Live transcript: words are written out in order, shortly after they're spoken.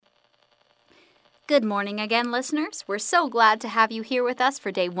Good morning again, listeners. We're so glad to have you here with us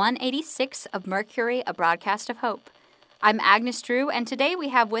for day 186 of Mercury, a Broadcast of Hope. I'm Agnes Drew, and today we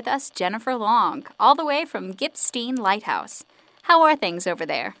have with us Jennifer Long, all the way from Gipstein Lighthouse. How are things over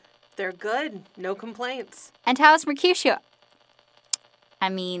there? They're good. No complaints. And how's Mercutio?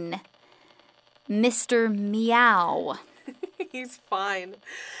 Mr. Meow. He's fine.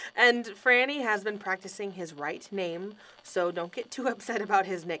 And Franny has been practicing his right name, so don't get too upset about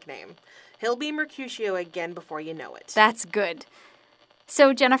his nickname. He'll be Mercutio again before you know it. That's good.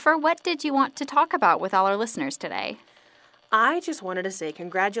 So, Jennifer, what did you want to talk about with all our listeners today? I just wanted to say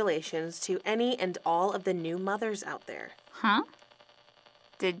congratulations to any and all of the new mothers out there. Huh?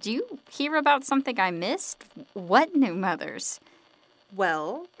 Did you hear about something I missed? What new mothers?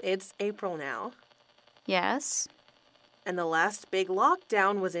 Well, it's April now. Yes. And the last big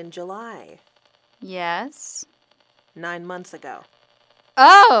lockdown was in July. Yes. 9 months ago.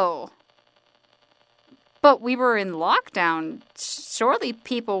 Oh! But we were in lockdown. Surely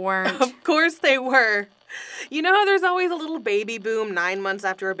people weren't... Of course they were. You know how there's always a little baby boom 9 months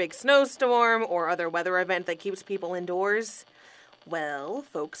after a big snowstorm or other weather event that keeps people indoors? Well,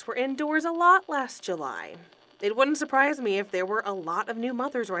 folks were indoors a lot last July. It wouldn't surprise me if there were a lot of new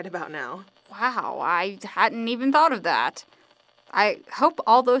mothers right about now. Wow, I hadn't even thought of that. I hope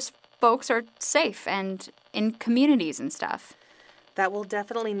all those folks are safe and in communities and stuff. That will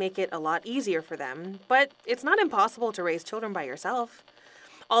definitely make it a lot easier for them, but it's not impossible to raise children by yourself.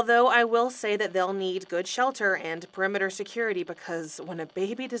 Although I will say that they'll need good shelter and perimeter security because when a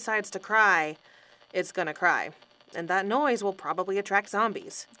baby decides to cry, it's gonna cry. And that noise will probably attract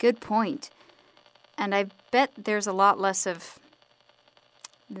zombies. Good point. And I bet there's a lot less of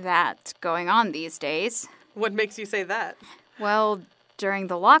that going on these days. What makes you say that? Well, during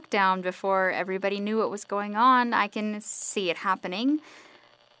the lockdown, before everybody knew what was going on, I can see it happening.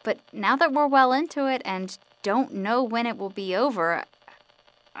 But now that we're well into it and don't know when it will be over,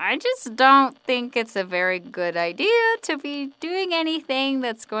 I just don't think it's a very good idea to be doing anything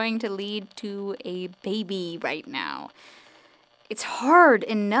that's going to lead to a baby right now. It's hard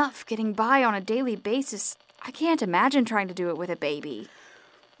enough getting by on a daily basis. I can't imagine trying to do it with a baby.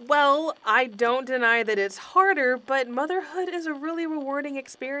 Well, I don't deny that it's harder, but motherhood is a really rewarding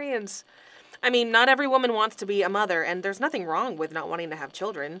experience. I mean, not every woman wants to be a mother, and there's nothing wrong with not wanting to have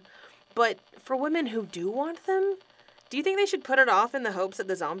children. But for women who do want them, do you think they should put it off in the hopes that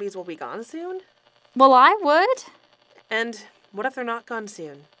the zombies will be gone soon? Well, I would. And what if they're not gone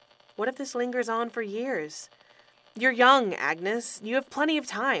soon? What if this lingers on for years? You're young, Agnes. You have plenty of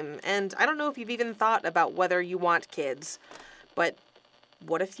time, and I don't know if you've even thought about whether you want kids. But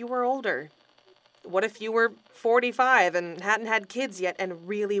what if you were older? What if you were 45 and hadn't had kids yet and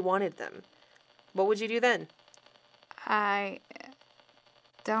really wanted them? What would you do then? I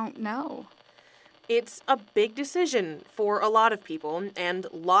don't know. It's a big decision for a lot of people, and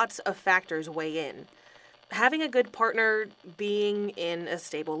lots of factors weigh in. Having a good partner, being in a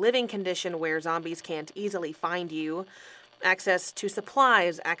stable living condition where zombies can't easily find you, access to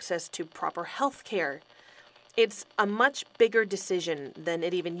supplies, access to proper health care. It's a much bigger decision than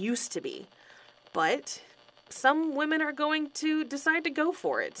it even used to be. But some women are going to decide to go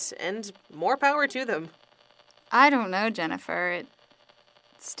for it, and more power to them. I don't know, Jennifer. It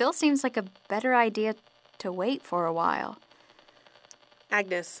still seems like a better idea to wait for a while.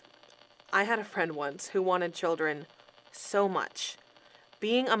 Agnes, I had a friend once who wanted children so much.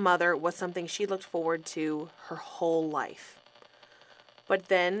 Being a mother was something she looked forward to her whole life. But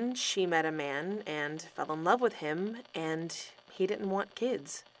then she met a man and fell in love with him, and he didn't want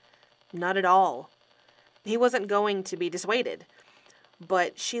kids. Not at all. He wasn't going to be dissuaded.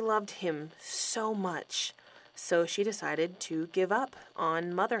 But she loved him so much, so she decided to give up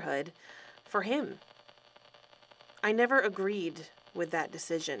on motherhood for him. I never agreed with that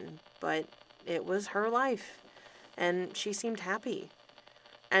decision, but it was her life, and she seemed happy.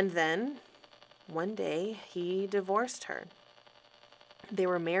 And then, one day, he divorced her. They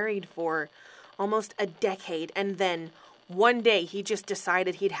were married for almost a decade, and then one day he just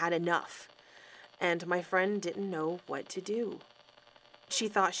decided he'd had enough. And my friend didn't know what to do. She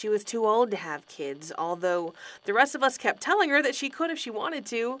thought she was too old to have kids, although the rest of us kept telling her that she could if she wanted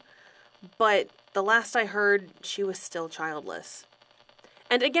to. But the last I heard, she was still childless.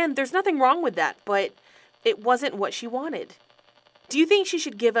 And again, there's nothing wrong with that, but it wasn't what she wanted. Do you think she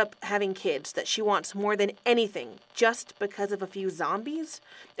should give up having kids that she wants more than anything just because of a few zombies?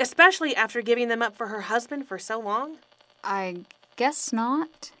 Especially after giving them up for her husband for so long? I guess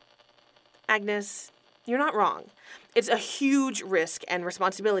not. Agnes, you're not wrong. It's a huge risk and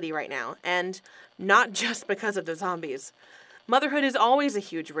responsibility right now, and not just because of the zombies. Motherhood is always a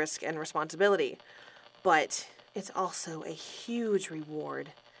huge risk and responsibility, but it's also a huge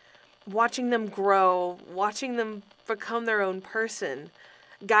reward. Watching them grow, watching them become their own person,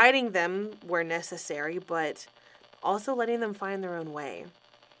 guiding them where necessary, but also letting them find their own way.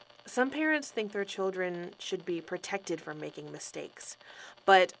 Some parents think their children should be protected from making mistakes,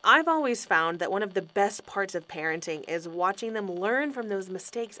 but I've always found that one of the best parts of parenting is watching them learn from those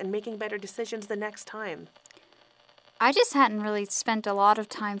mistakes and making better decisions the next time. I just hadn't really spent a lot of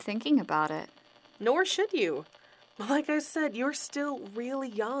time thinking about it. Nor should you. Like I said, you're still really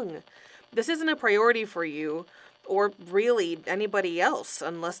young. This isn't a priority for you, or really anybody else,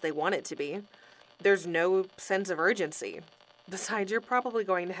 unless they want it to be. There's no sense of urgency. Besides, you're probably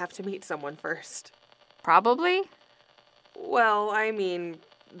going to have to meet someone first. Probably? Well, I mean,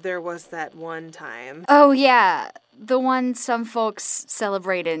 there was that one time. Oh, yeah. The one some folks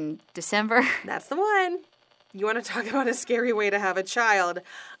celebrate in December. That's the one. You want to talk about a scary way to have a child?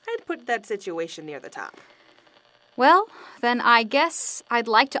 I'd put that situation near the top. Well, then I guess I'd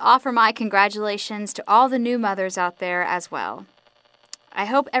like to offer my congratulations to all the new mothers out there as well. I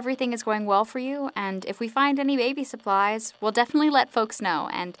hope everything is going well for you, and if we find any baby supplies, we'll definitely let folks know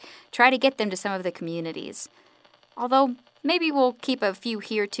and try to get them to some of the communities. Although, maybe we'll keep a few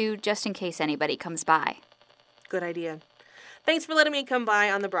here too, just in case anybody comes by. Good idea. Thanks for letting me come by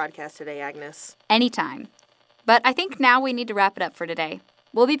on the broadcast today, Agnes. Anytime. But I think now we need to wrap it up for today.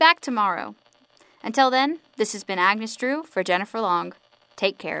 We'll be back tomorrow. Until then, this has been Agnes Drew for Jennifer Long.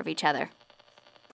 Take care of each other.